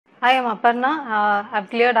Hi, I'm Aparna. I've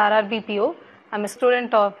cleared RRB PO. I'm a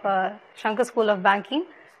student of Shankar School of Banking.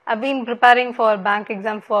 I've been preparing for bank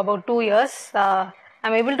exam for about 2 years.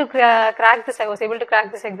 I'm able to crack this. I was able to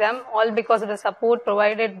crack this exam all because of the support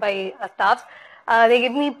provided by staff. They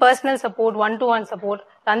give me personal support, one-to-one support.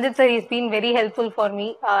 Ranjit sir has been very helpful for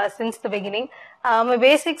me since the beginning. My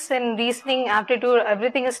basics in reasoning, aptitude,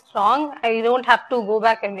 everything is strong. I don't have to go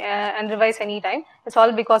back and revise any time. It's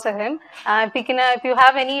all because of him. If you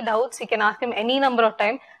have any doubts, you can ask him any number of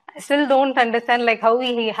times. I still don't understand like how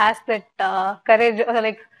he has that courage, or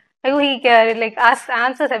like how he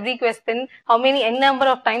answers every question. How many n number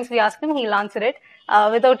of times we ask him, he'll answer it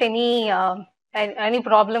without any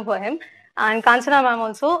problem for him. And Kanchana ma'am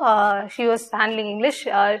also, she was handling English.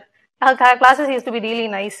 Her classes used to be really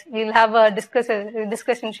nice. We'll have a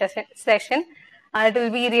discussion session. It will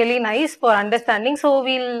be really nice for understanding. So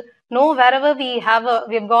we'll know wherever we have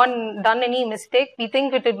done any mistake, we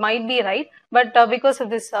think it might be right, but because of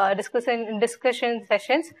this discussion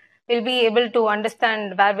sessions, we'll be able to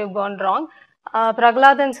understand where we've gone wrong.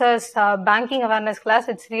 Pragladan sir's banking awareness class,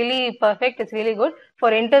 it's really perfect. It's really good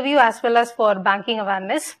for interview as well as for banking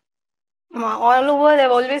awareness. All over, they've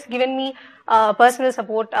always given me personal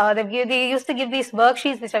support. They used to give these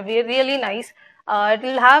worksheets which are really nice. It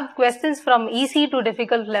will have questions from easy to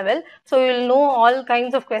difficult level, so you will know all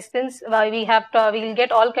kinds of questions. We'll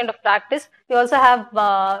get all kind of practice. We also have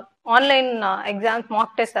online exams,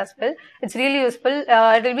 mock tests as well. It's really useful.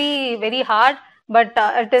 It will be very hard, but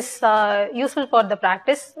it is useful for the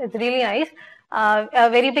practice. It's really nice. A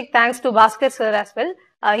very big thanks to Bhaskar sir as well.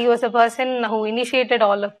 He was the person who initiated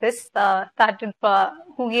all of this,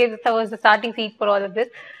 who was the starting seed for all of this.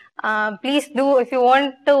 Please do, if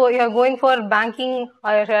you're going for banking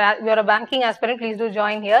or you're a banking aspirant, please do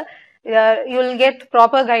join here. You'll get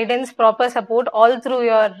proper guidance, proper support all through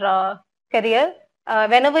your career.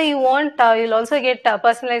 Whenever you want, you'll also get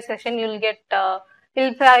personalized session. You'll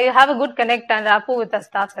have a good connect and rapport with the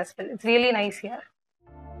staffs as well. It's really nice here.